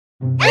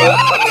What?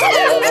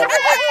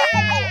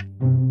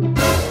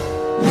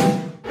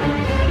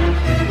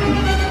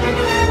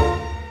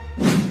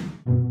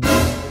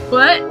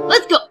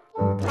 Let's go!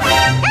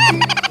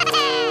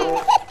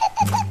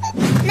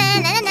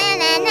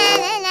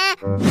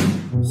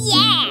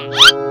 Yeah!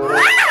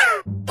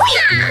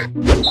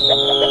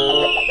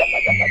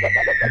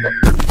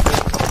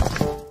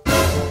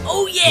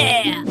 Oh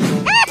yeah!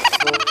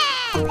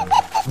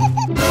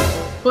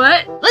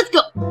 What? Let's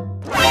go!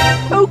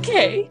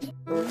 Okay.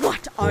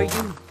 What are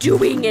you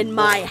doing in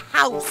my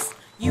house,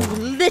 you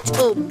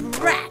little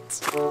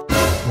brat?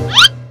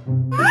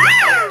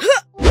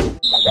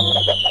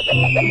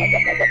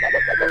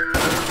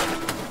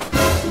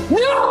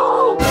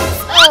 No!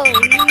 Oh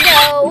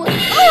no!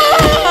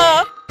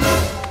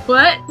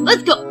 What?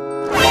 Let's go!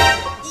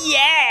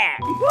 Yeah!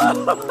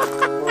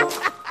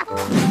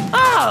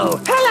 Oh,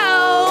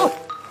 hello!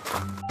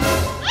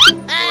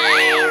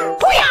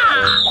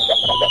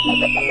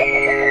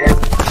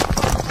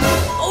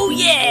 Oh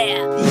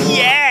yeah!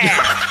 Yeah!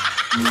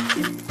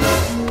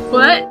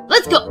 What?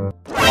 Let's go!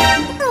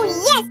 Oh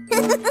yes!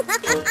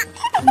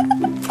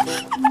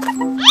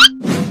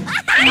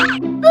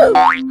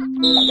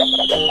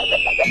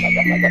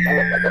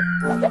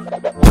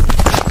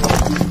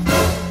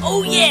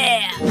 Oh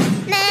yeah!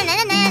 Na na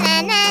na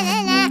na na na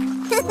na.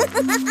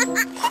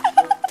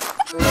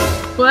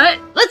 What?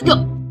 Let's go!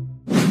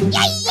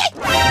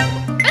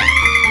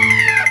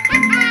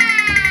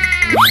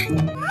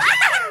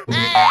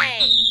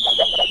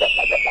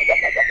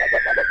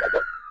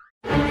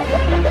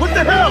 What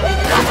the hell?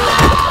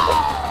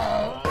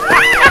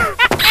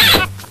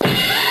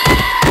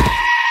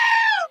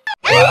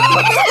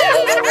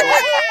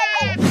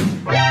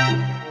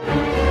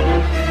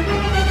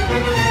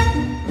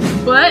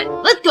 What?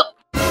 Let's go!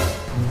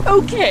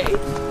 Okay.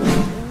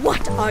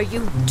 What are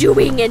you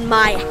doing in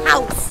my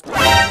house?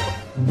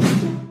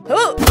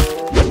 Oh.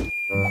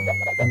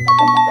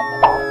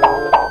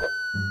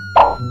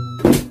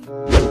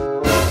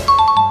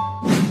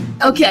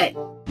 Okay.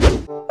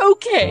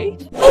 Okay.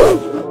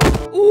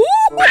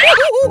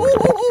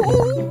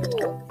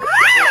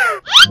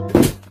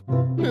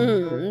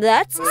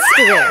 That's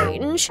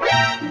strange.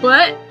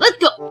 What? Let's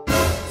go!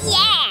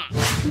 Yeah!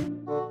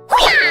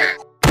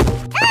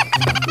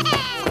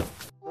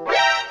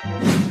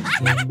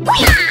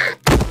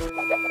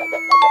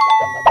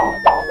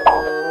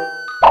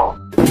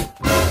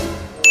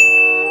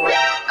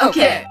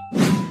 Okay.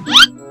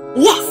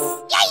 Yes!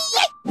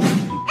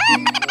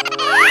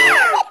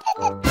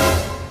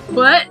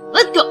 What?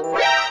 Let's go!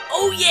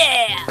 Oh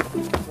yeah!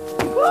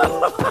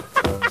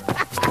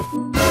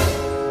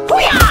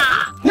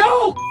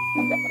 No!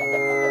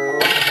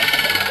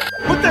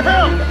 What the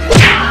hell?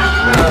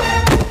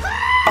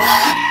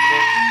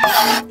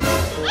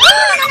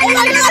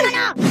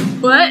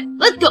 What?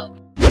 Let's go!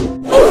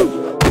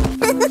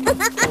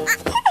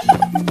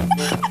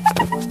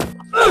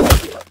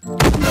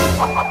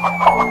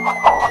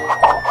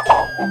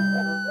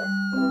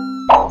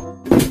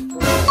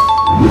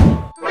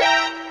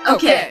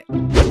 Okay.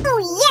 Oh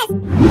yes!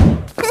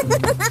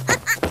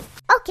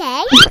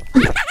 Okay.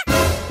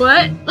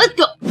 What? Let's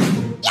go!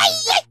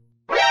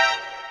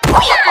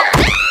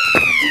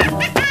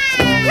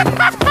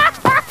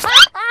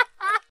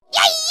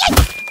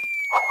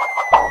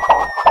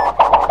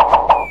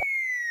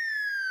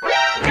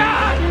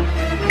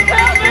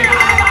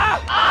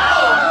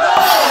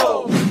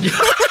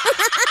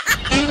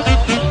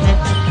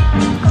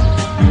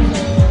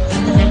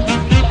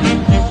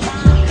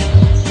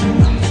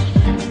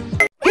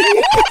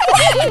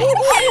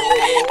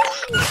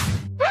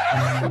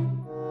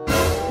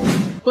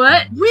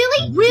 What?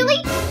 Really?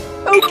 Really?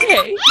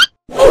 Okay.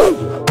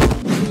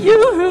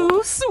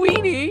 Yoo-hoo,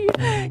 sweetie.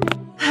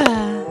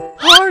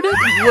 Hard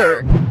at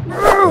work.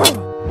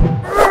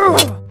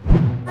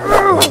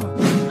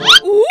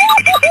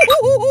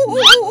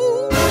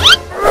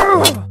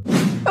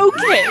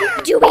 Okay.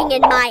 Doing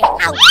in my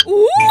house.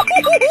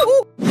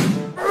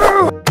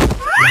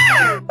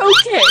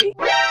 Okay.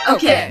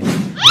 Okay.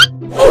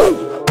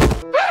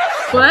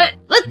 What?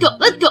 Let's go!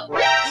 Let's go!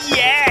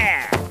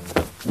 Yeah!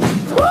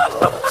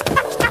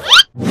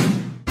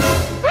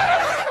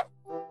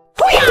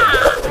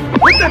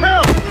 What the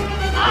hell?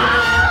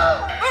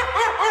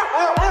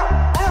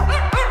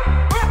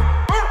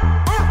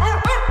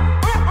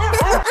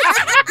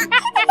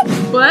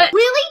 What?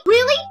 Really?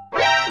 Really?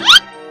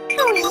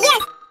 Oh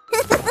yes!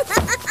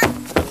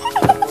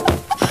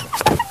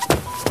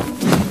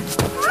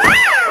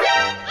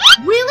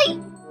 Really?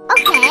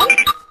 Okay.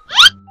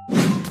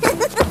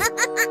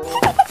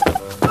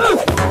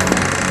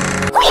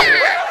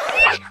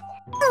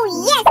 Oh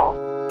yes!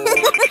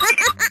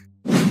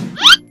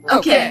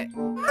 Okay.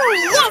 Oh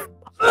yes!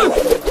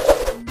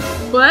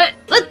 What?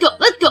 Let's go!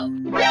 Let's go!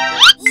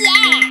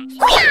 Yeah!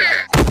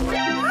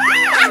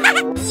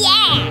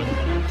 Yeah!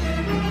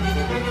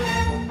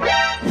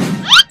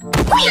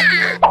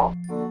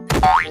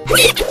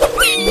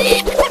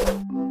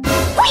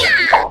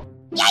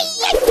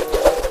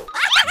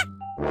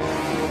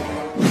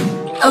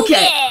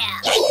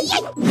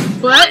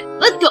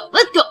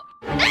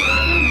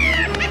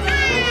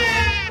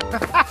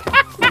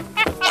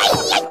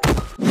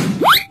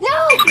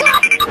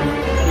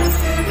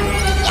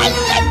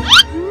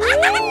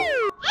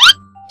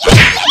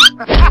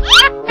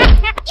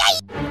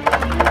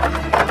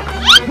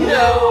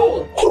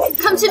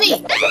 to me.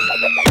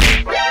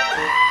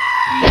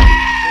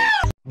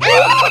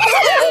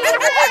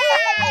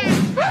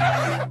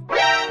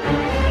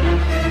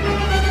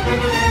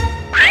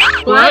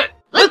 What?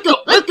 Let's go,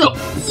 let's go.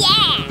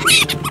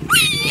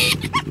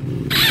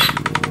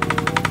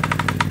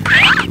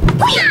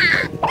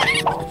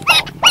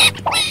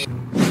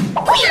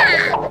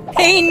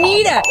 Hey,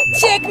 Nita,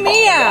 check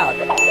me out.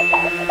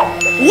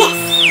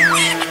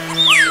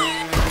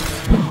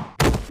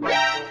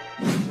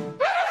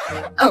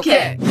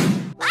 Okay.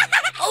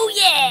 Oh,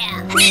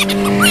 yeah.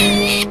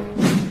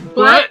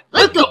 What?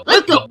 Let's go,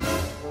 let's go.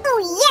 Oh,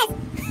 yes.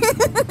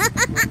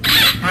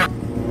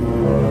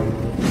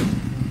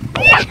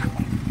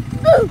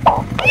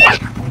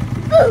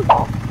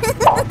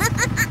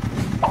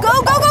 Go,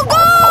 go, go,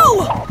 go!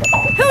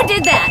 Who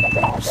did that?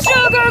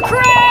 Sugar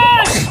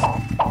Crash!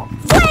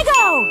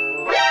 Fuego!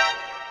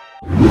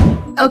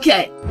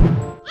 Okay.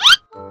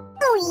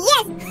 Oh,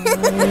 yes.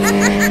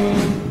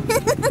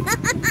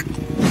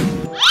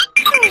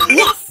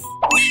 Yes.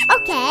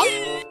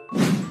 Okay.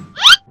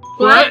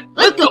 What?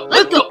 Let's go,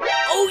 let's go.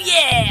 Oh,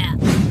 yeah!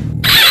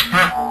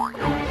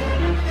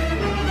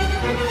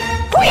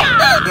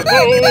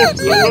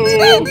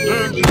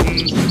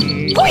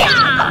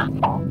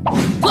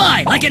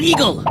 Fly like an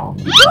eagle!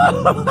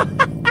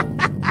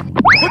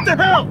 What the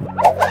hell?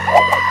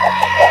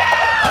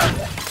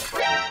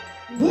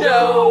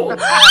 No!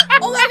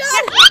 Oh my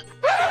god!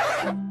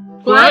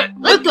 What?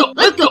 Let's go,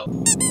 let's go.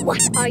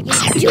 What are you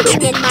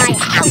doing in my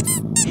house?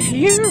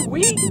 Here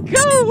we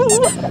go!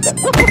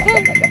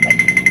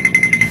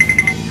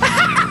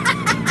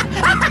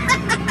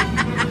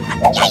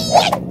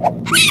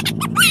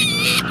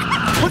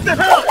 What the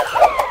hell?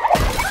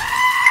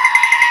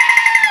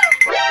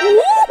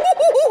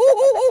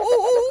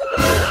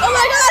 Oh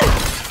my god!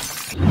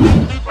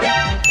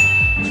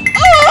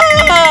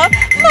 Ah!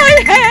 My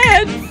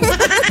head!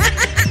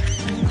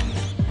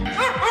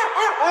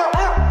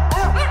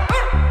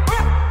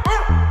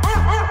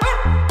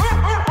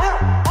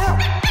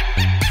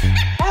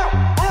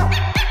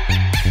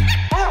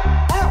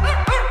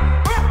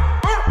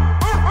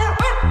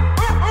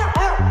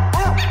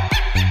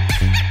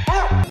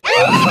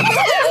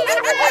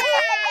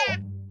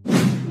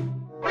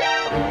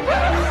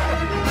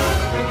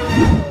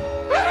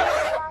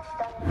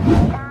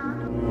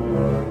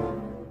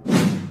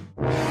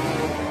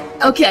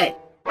 Okay.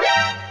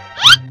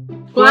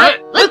 What?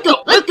 Let's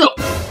go, let's go.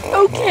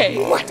 Okay.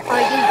 What are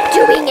you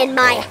doing in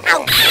my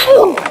house?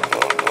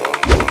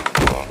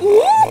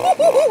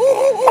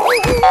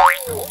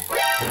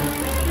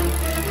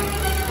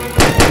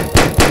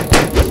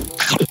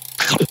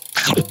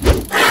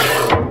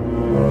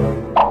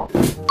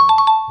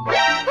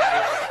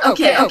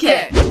 Okay,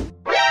 okay.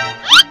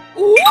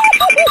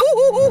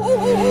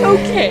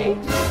 Okay.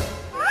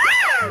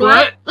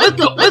 What? Let's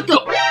go, let's go.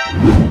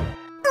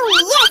 Oh,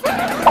 yes.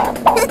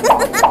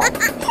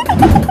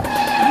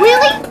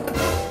 Really?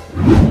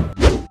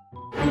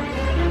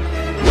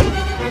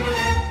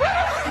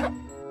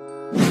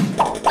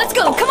 Let's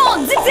go! Come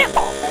on! Zip zip! Oh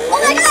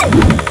my god.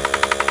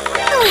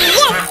 Oh,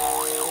 yes.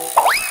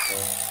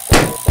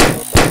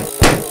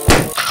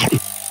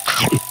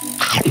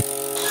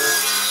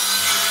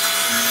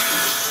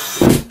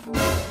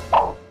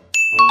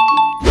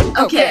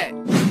 Okay.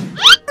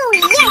 Oh,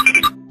 yes.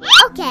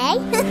 Okay.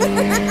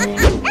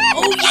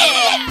 Oh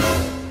yeah!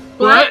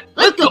 What?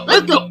 Let's go,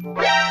 let's go.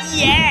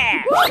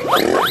 Yeah!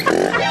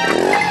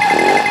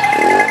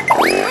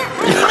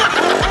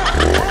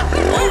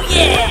 Oh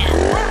yeah!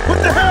 What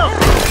the hell?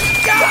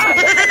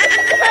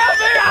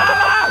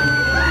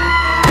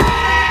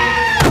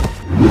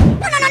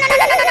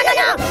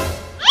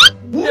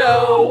 No!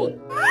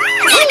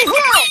 Please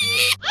help.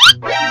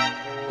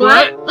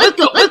 What? Let's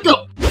go, let's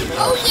go.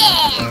 Oh, yeah.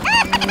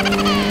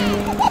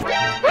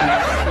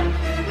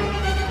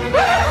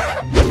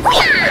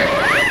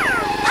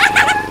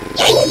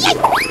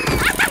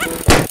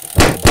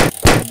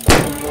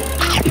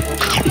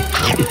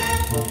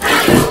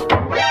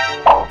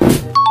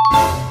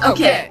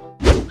 Okay.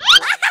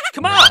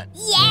 Come on!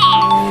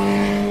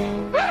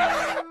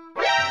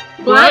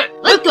 What?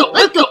 Let's go,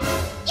 let's go.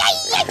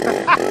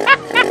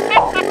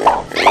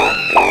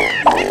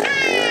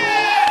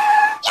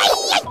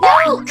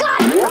 Oh,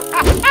 God.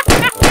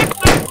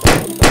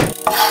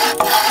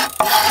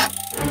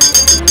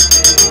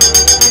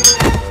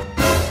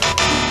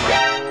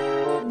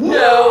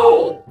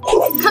 No!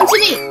 Come to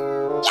me.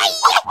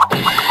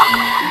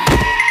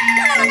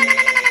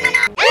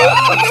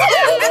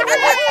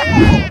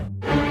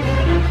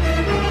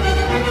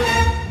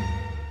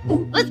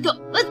 Let's go,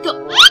 let's go.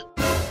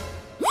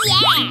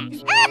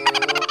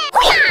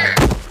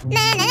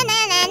 Na, na, na,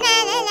 na, na,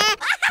 na, na.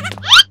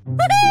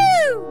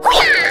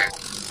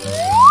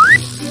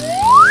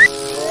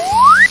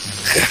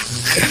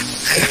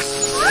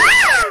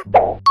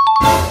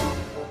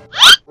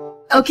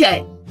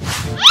 Okay.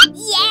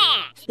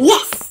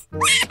 Yes.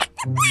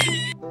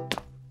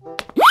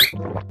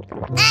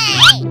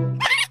 Hey.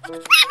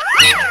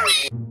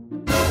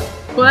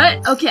 What?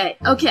 Okay,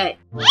 okay.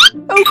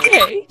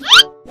 Okay.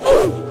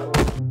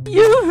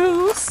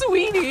 Yoo-hoo,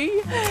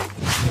 sweetie.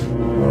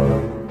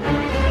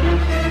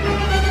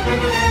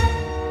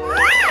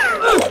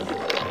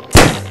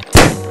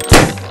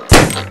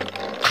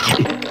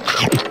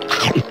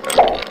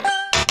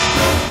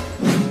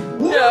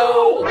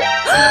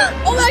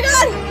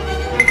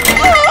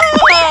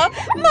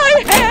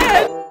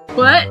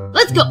 What?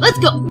 Let's go, let's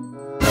go!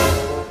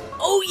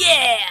 Oh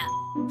yeah!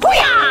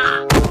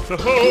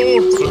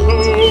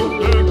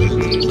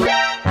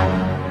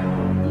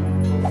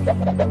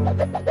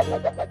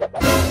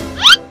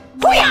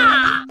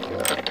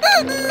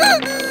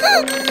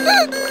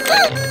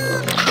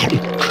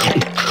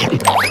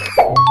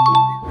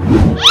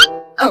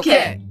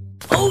 Okay.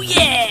 Oh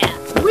yeah!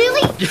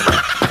 Really?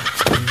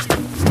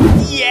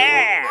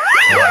 Yeah!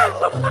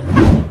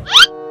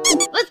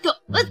 Let's go,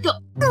 let's go!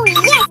 Oh,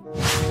 yes!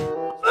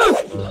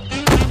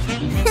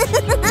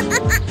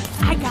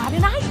 I got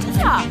an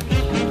idea.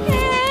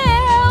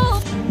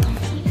 Help!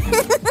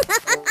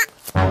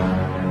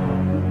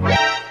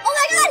 Oh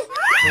my god!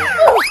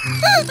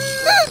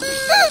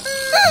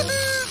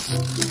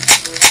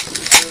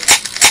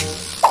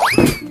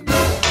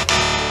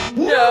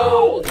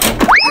 No!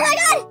 Oh my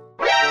god!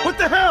 What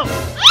the hell?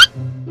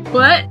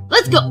 What?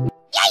 Let's go!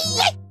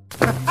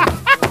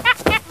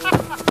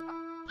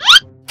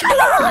 Come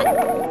on!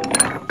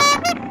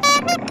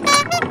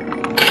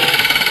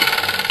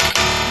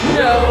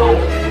 No!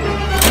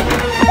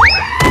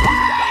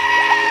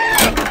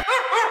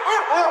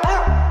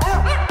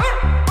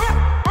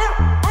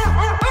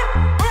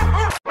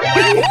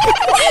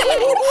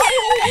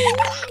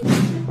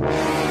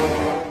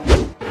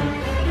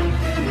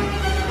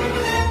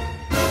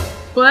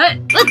 What?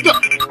 Let's go!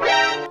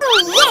 Oh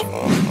yes!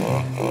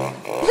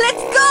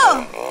 Let's go!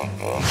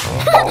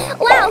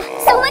 Wow,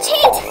 so much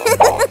heat!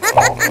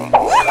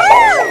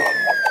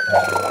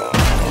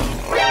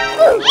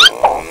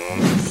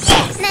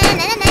 Na,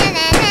 na, na,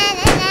 na,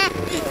 na, na.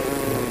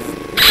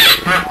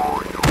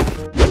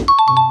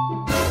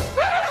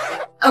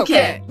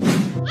 Okay.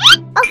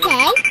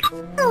 Okay.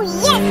 Oh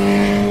yes!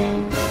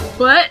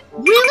 What?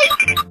 Really?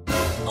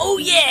 Oh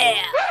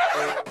yeah!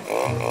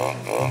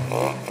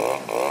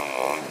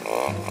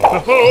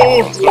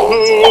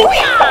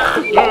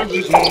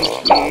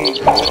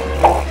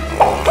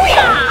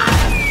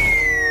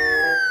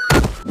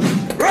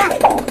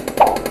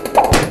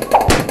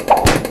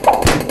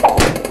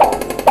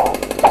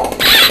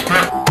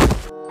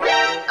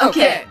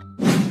 Okay.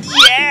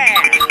 Yeah!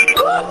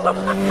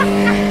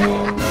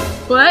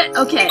 What?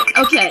 Okay,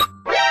 okay.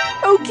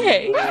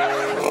 Okay.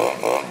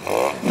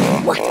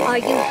 What are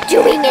you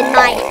doing in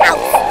my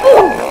house?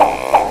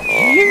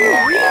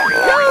 Here we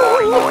go!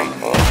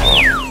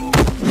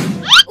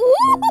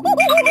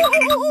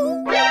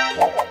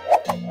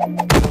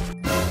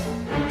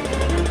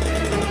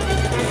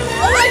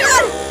 Oh my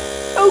god!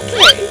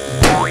 Okay.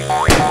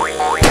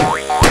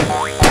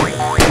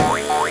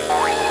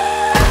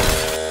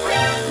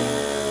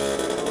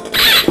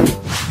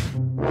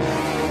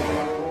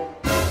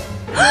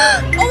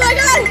 Oh my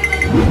god!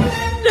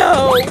 No!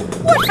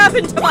 What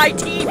happened to my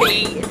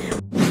TV?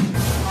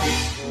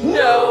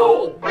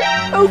 No!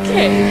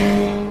 Okay.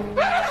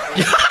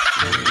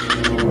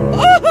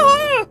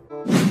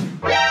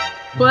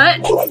 What?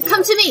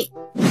 Come to me!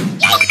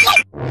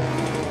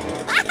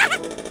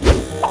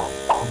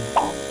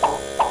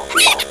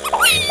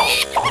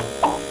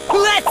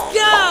 Let's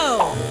go!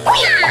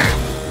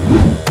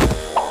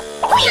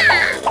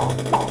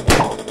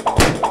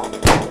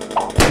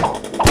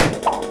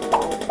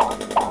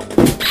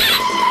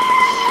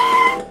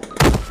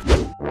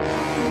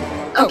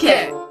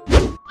 Okay.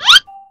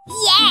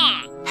 Yeah!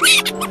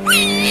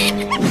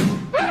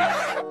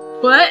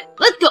 What?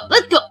 Let's go,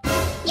 let's go!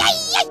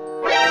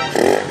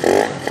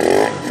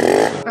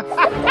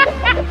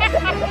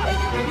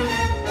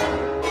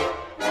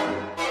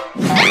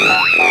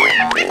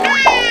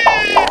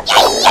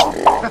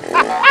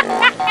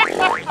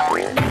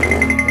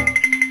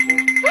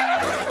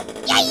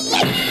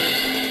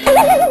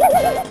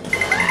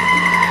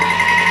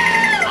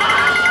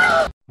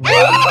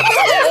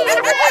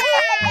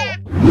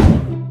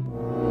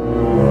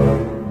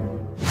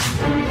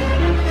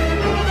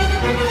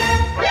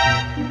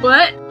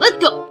 What? Let's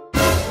go!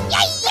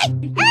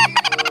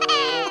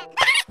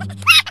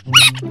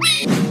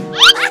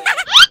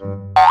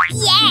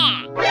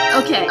 Yeah!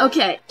 Okay,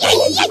 okay.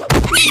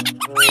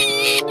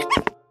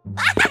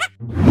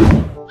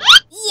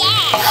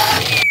 Yeah!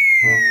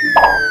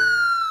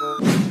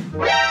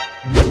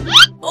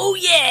 Oh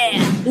yeah!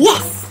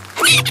 Yes!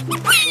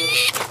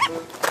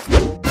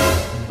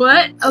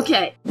 What?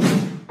 Okay.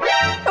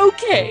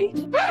 Okay.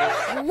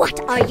 What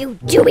are you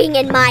doing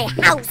in my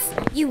house,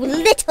 you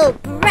little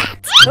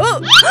brat?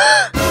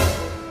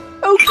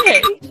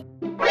 Okay.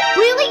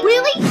 Really?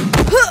 Really?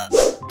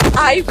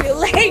 I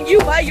will hang you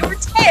by your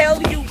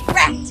tail, you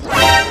rat!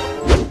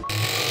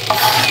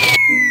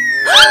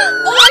 Oh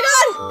my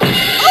god!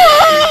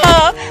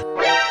 Ah!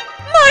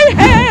 My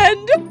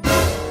hand!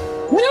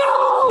 No!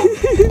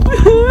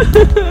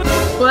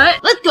 What?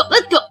 Let's go,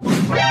 let's go!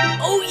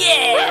 Oh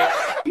yeah!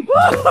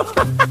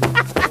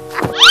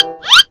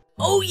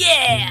 Oh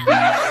yeah!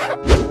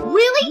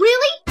 Really?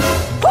 Really?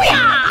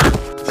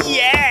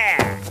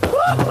 Yeah!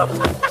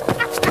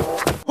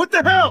 What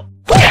the hell?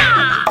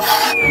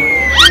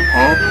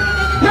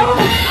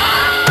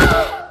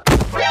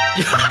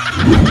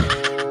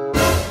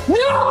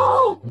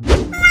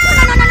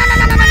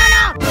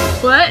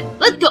 What?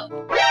 Let's go!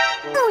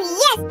 Oh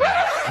yes!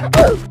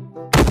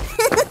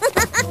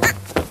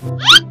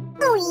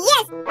 Oh,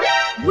 yes!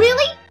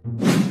 Really?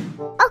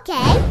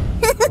 Okay.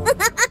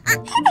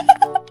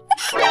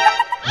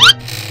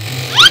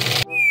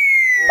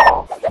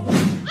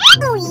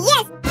 Oh,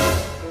 yes!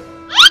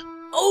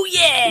 Oh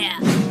yeah!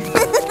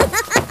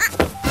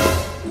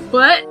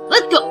 What?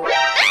 Let's go!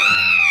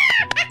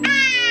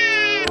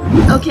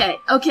 Okay,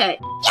 okay.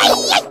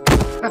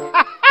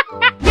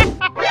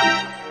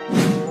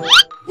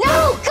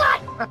 No, God!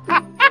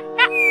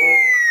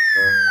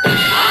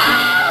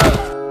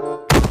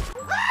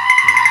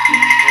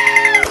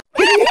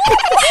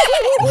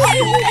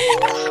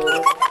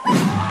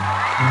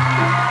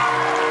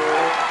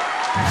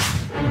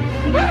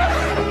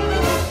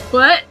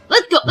 What?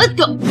 Let's go, let's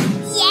go!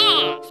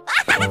 Yeah!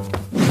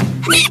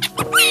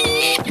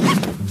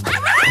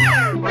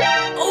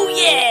 Oh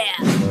yeah!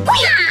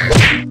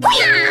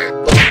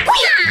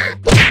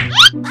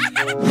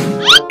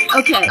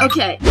 Okay,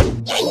 okay.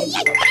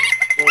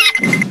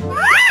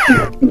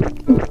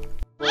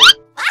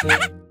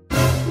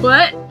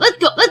 What? Let's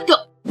go, let's go!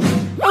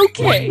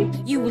 Okay.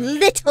 You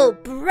little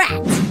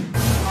brat!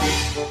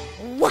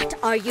 What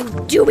are you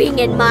doing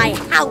in my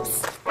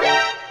house?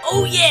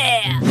 Oh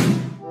yeah!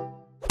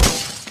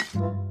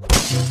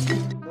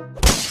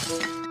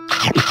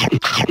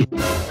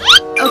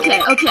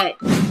 Okay, okay.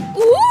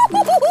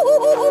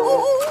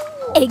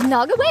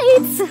 Eggnog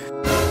awaits!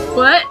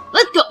 What?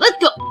 Let's go, let's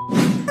go!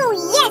 Oh,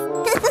 yes!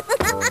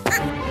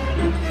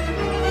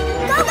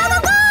 Go, go, go,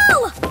 go!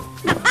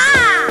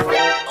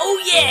 Oh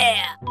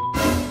yeah!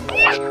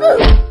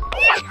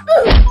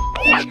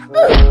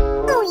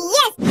 Oh,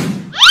 yes!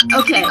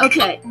 Okay,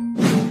 okay.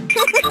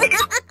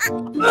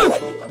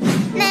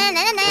 Na,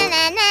 na, na,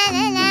 na, na,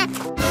 na, na.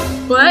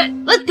 What?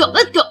 Let's go,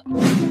 let's go!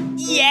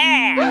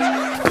 Yeah!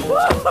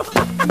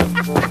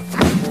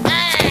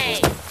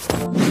 Hey!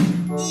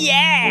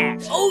 Yeah!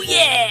 Oh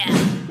yeah!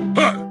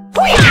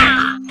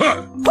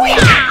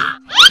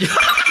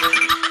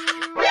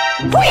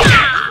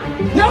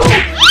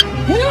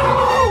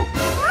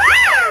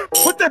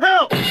 What the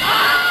hell?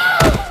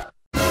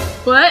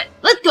 What?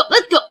 Let's go,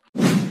 let's go!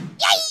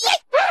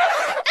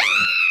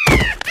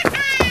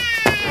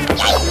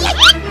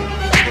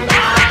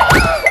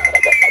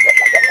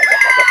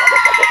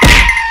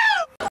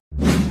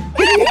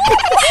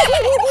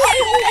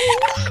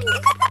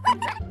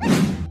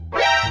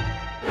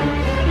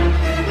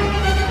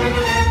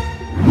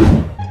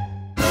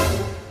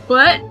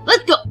 What?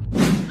 Let's go!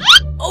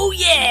 Oh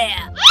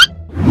yeah!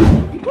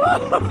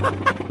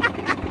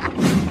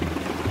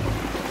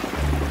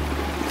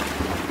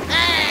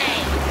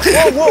 Hey!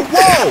 Whoa, whoa,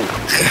 whoa!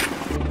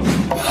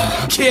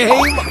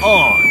 Game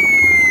on!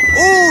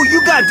 Ooh, you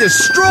got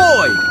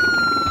destroyed!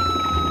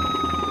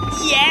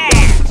 Yeah!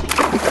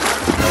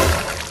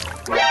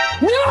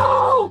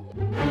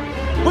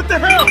 What the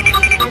hell?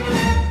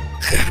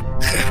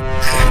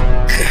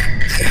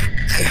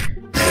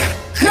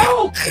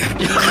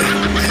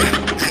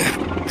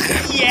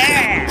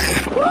 Yeah!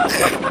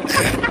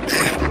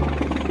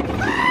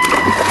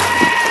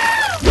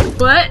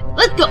 What?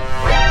 Let's go!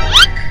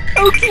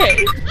 Okay.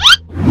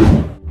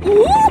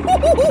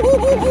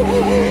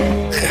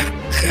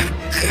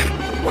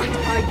 What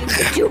are you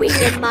doing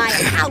in my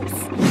house,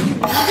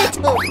 you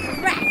little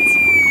brat?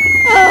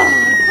 Oh,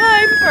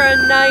 time for a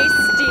nice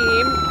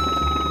steam.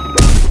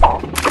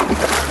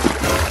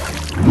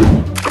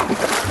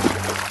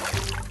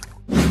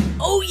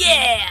 Oh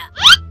yeah!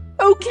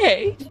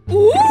 Okay.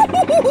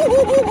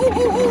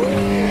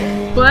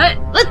 What?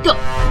 Let's go!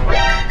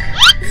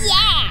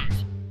 Yeah!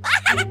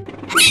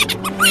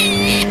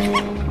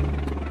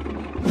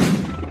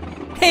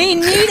 Hey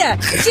Nita,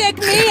 check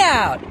me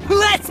out!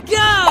 Let's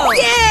go!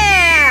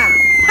 Yeah!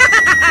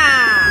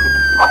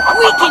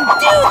 We can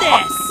do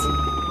this!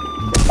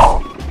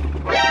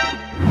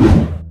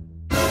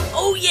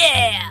 Oh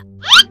yeah!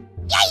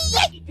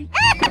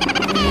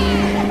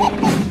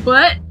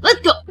 What?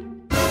 Let's go!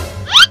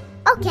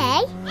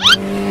 Okay.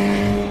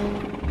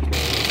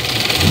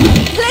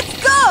 Let's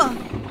go!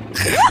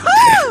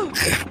 Woohoo!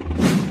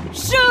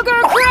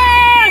 Sugar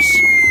crash!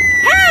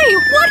 Hey,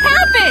 what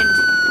happened?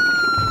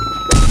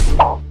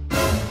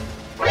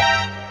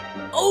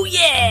 Oh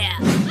yeah!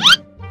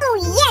 Oh,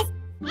 yes!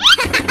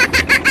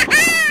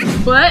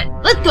 What?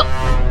 Let's go!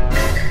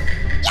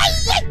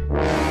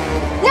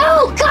 No,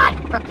 God!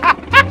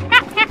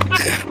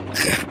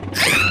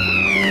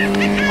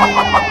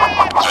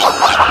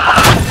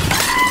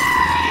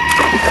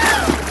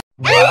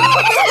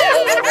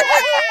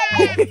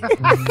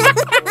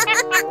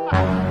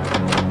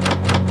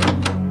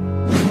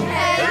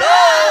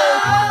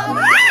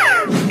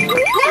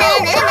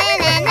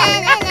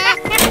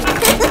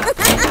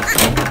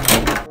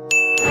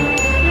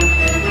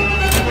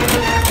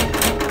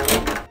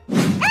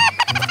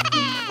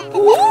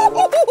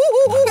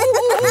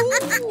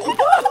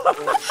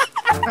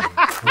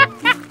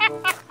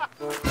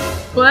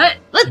 What?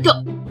 Let's go!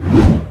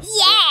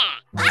 Yeah!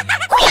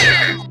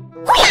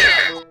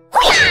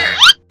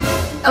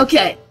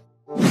 Okay.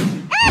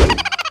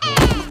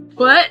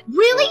 What?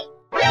 Really?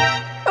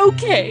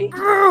 Okay.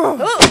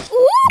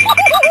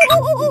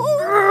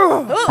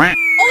 Oh my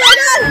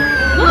god!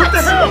 What the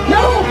hell?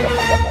 No!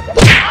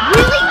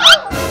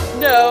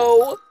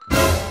 No!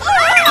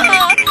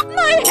 Ah,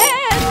 my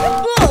head!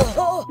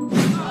 Oh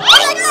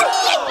my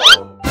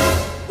god!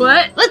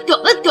 What? Let's go,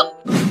 let's go!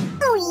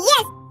 Oh,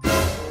 yes!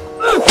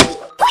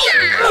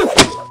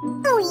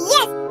 Oh,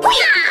 yes!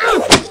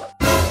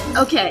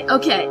 Okay,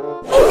 okay.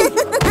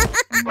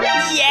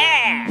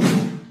 Yeah!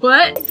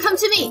 What? Come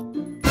to me!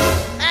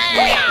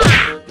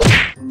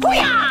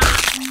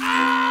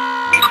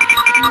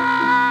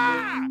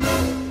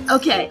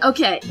 Okay,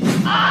 okay.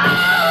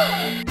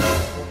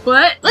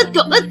 What? Let's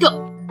go, let's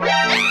go!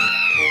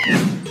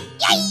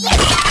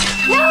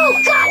 No,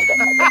 God!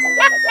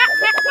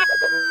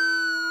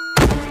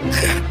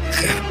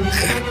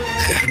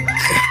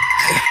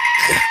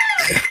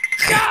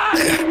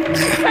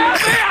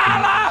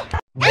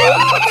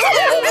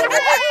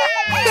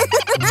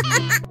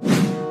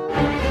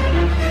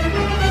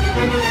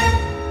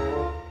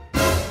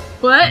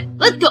 What?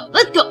 Let's go,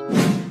 let's go!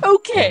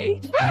 Okay.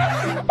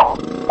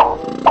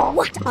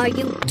 What are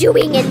you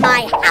doing in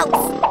my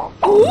house?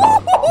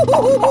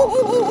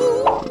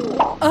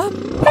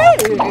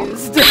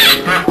 Amazed!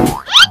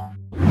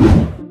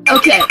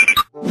 Okay.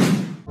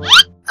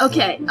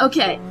 Okay,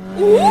 okay.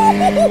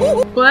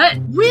 What?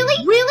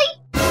 Really? Really?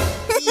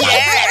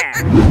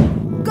 Yeah!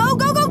 Go,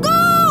 go, go, go!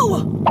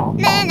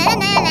 Na na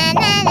na na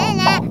na na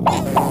na.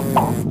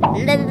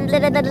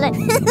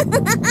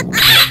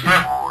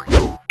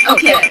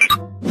 Okay.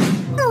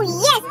 Oh,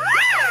 yes!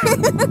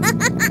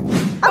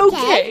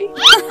 Okay.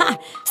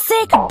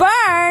 Sick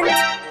burn!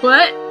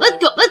 What? Let's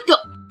go, let's go!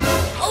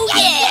 Oh,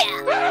 yeah!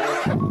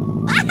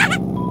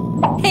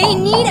 Hey,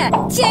 Nita,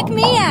 check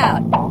me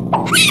out!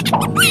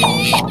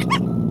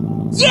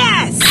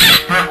 Yes!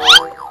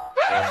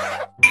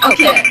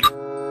 Okay.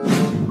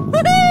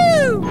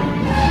 Woohoo!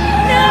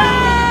 No!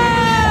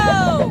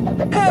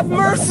 Have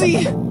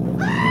mercy!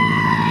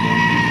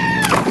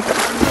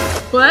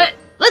 What?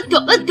 Let's go,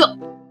 let's go!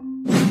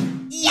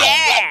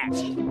 Yeah!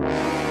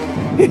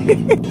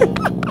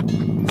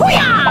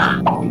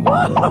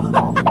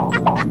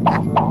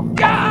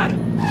 God!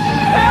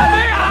 Help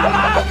me,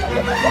 Allah!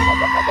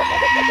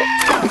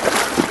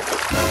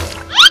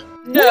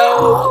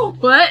 No!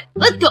 What?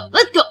 Let's go,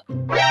 let's go!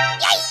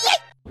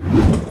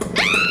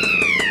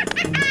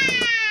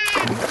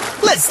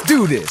 Let's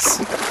do this!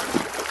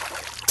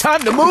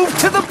 Time to move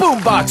to the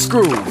boombox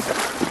groove!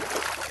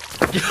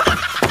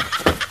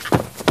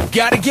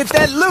 Gotta get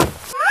that loop!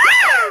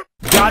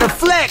 Gotta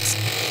flex!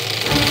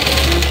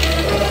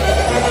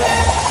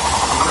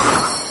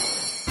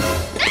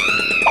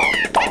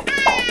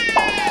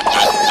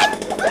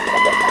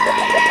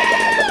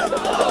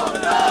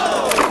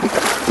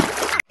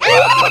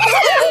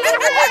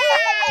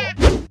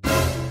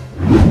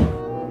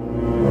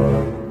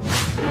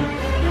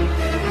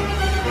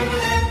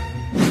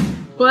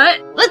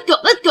 What? Let's go,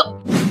 let's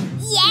go!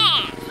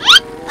 Yeah!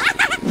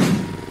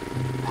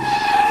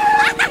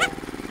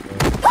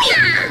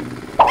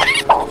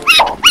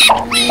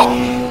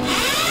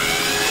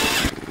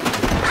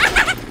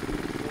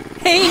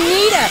 Hey,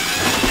 Nita!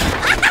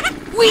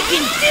 We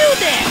can do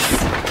this!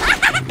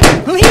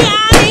 We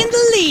are in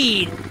the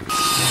lead!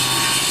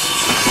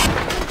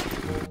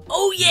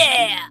 Oh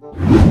yeah!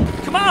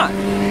 Come on!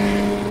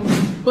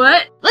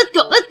 What? Let's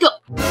go, let's go!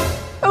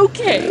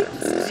 Okay.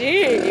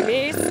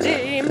 Steamy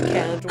steam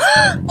can't wait.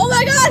 Oh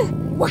my god!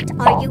 What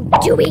are you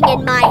doing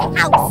in my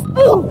house?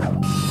 Ooh.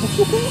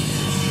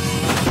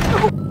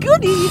 Oh,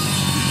 goody!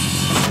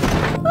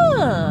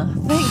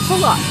 Thanks a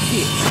lot,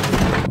 kid.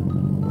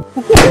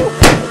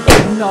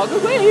 Eggnog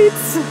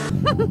awaits!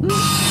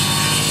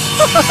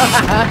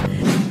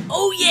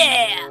 Oh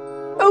yeah!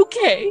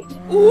 Okay.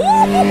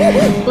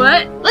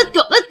 What? Let's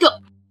go, let's go!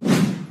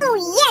 Oh,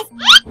 yes!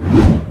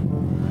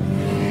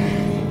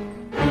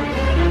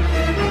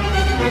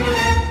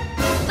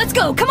 Let's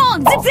go, come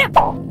on, zip zip!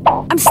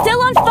 I'm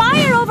still on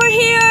fire over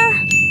here!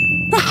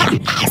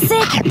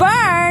 Sick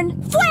burn!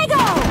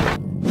 Fuego!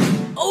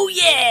 Oh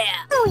yeah!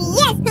 Oh,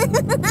 yes!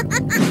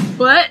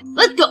 What?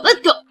 Let's go, let's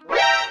go!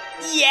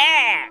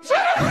 Yeah!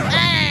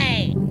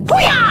 Hey!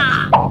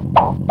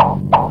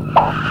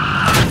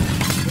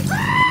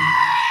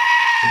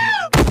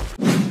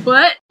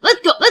 What?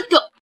 Let's go, let's go!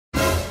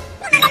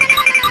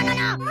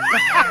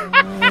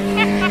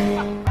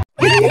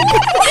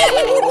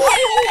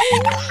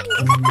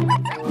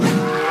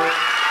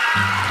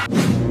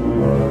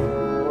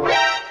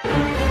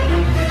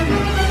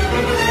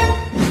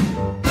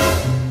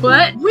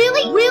 What?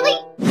 Really? Really?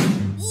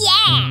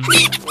 Yeah!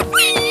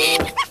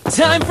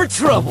 Time for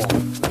trouble!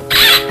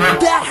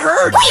 That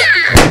hurts!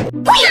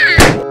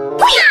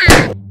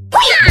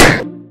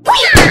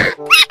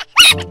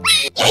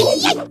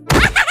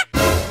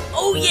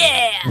 Oh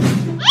yeah!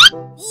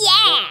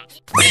 Yeah!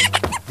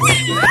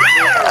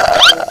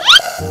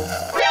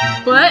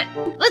 What?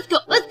 Let's go,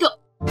 let's go!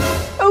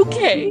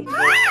 Okay.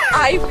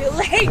 I will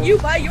hang you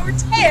by your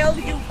tail,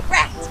 you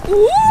rat!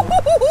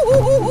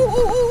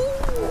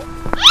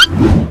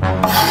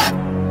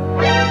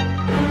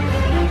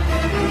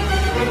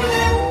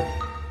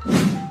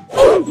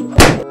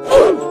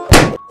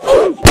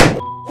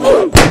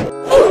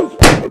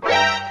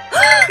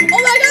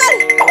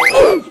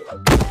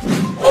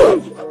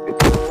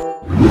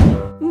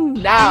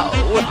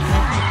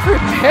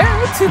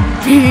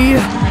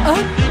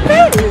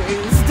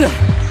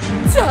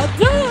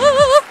 Ta-da!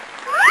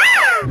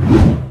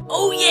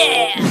 Oh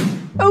yeah!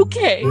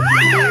 Okay. La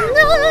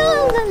la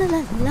la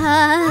la la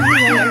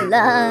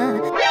la.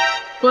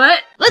 What?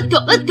 Let's go,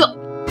 let's go.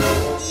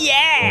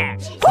 Yeah!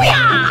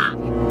 Hoo-yah!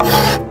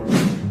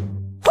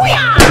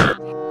 Hoo-yah!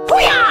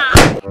 Hoo-yah!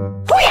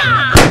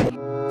 Hoo-yah!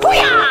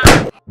 Hoo-yah!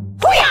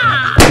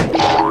 Hoo-yah!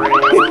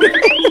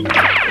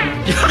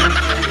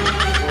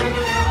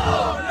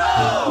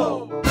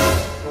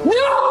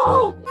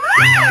 No!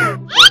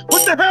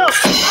 What the hell?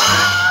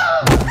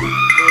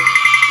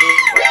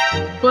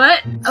 What?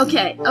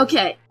 Okay,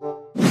 okay.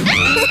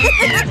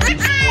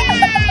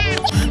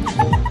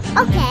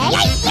 Okay.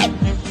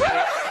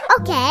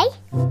 Okay.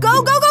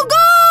 Go, go, go,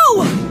 go!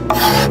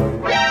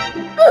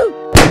 Ooh,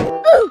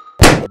 ooh,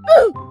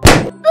 ooh,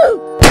 ooh,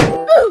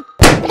 ooh.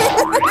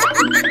 Oh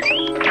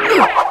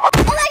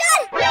my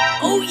god!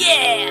 Oh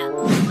yeah!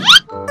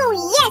 Oh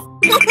yes!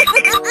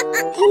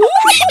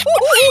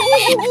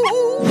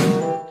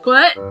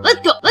 What? Let's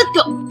go, let's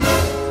go.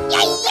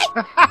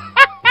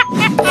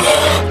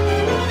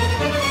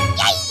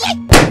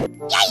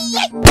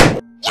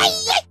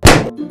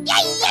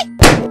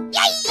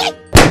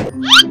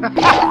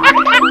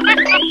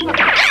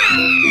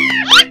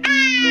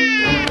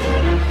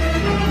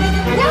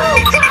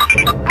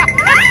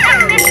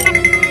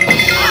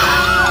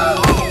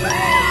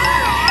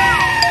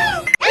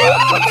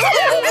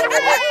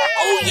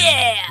 Oh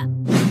yeah!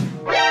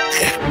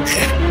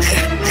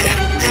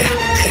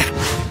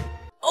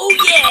 Oh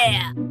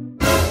yeah!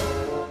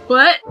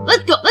 What?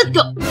 Let's go, let's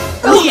go.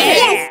 Oh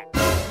yeah!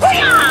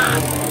 Hoo-yah!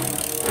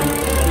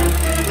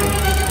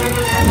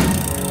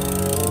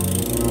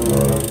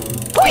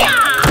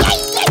 Hoo-yah!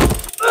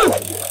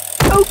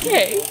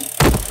 Okay.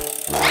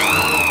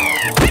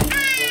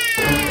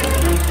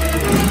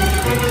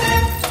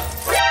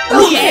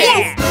 Oh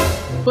yeah!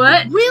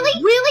 What?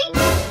 Really? Really?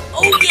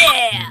 Oh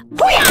yeah!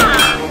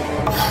 Hoo-yah!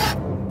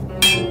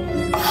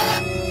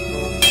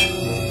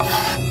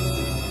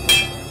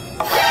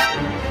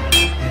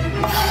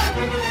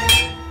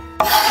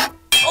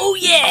 Oh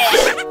yeah!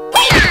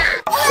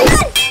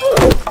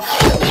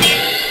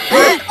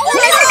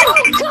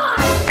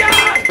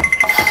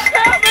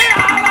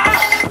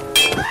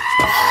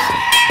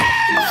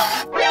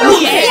 Oh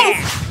yeah!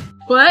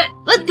 What?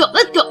 Let's go,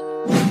 let's go.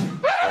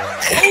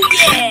 Oh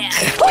yeah!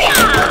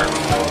 Hoo-yah!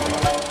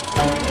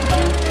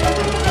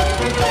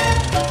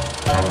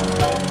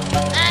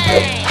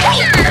 Hey!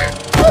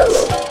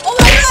 Oh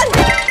my god!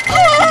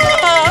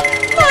 Ah!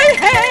 My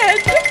head!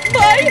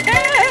 My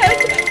head!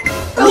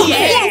 Oh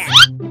yeah!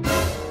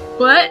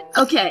 What?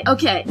 Okay,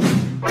 okay.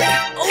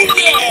 Oh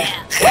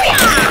yeah!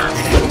 Hoo-yah!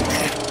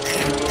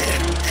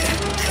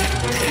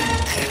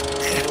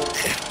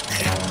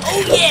 Oh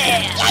yeah!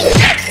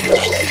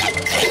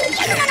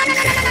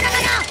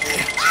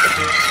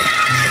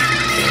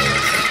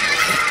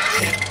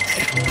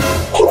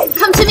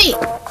 Come to me.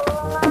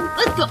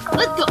 Let's go,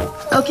 let's go.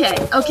 Okay,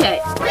 okay.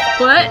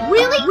 What?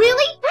 Really?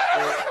 Really?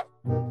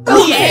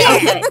 Okay,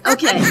 okay,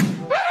 okay.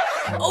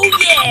 Oh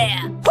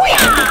yeah!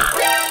 Hoo-yah!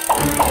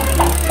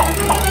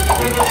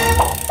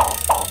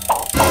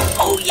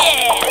 Oh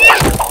yeah!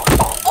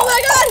 Oh my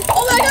god!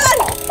 Oh my god!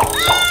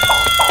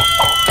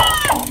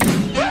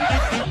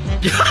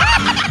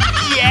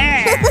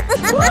 Yeah!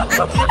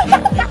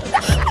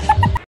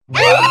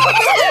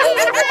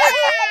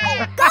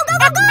 Go, go,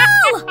 go, go!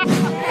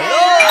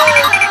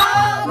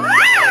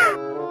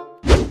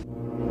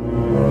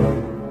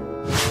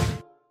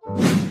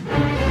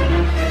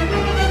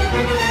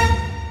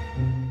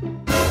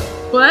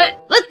 What?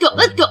 Let's go,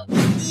 let's go.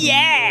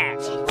 Yeah!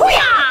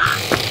 Hoo-yah!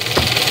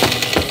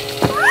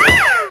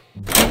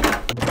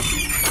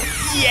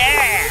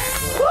 Yeah!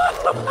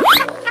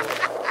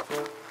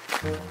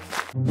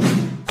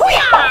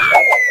 Hoo-yah!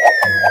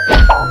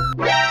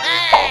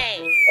 Hey!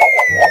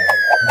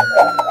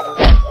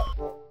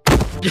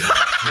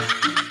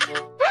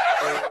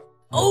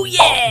 Oh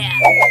yeah!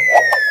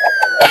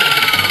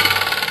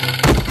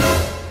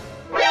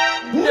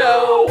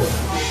 No!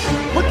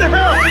 What the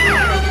hell?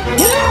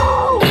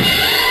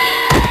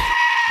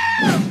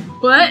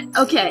 What?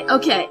 Okay,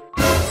 okay.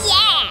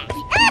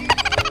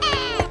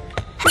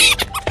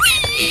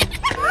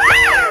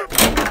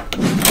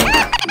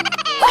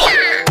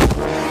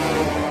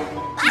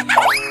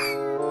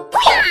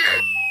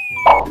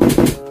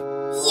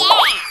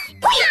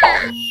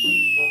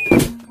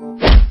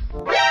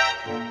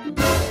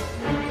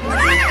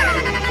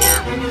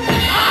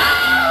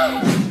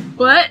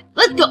 What?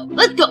 Let's go,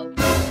 let's go.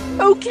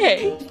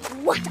 Okay.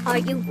 What are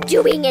you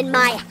doing in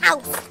my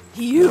house?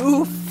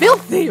 You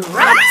filthy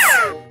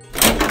rats!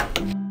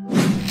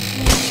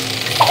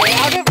 Get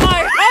out of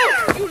my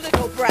house, you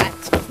little brat!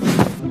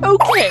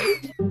 Okay.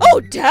 Oh,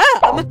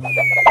 damn!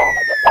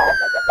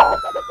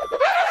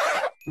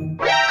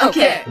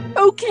 Okay.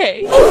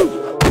 Okay.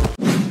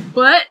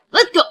 What?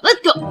 Let's go,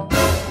 let's go.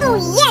 Oh,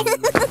 yes!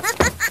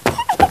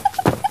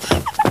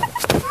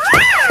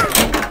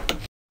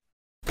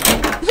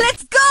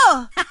 Let's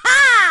go!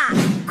 Ha-ha!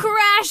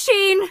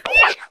 Crashing!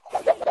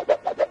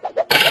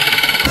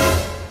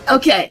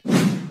 Okay.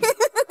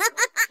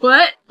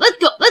 What?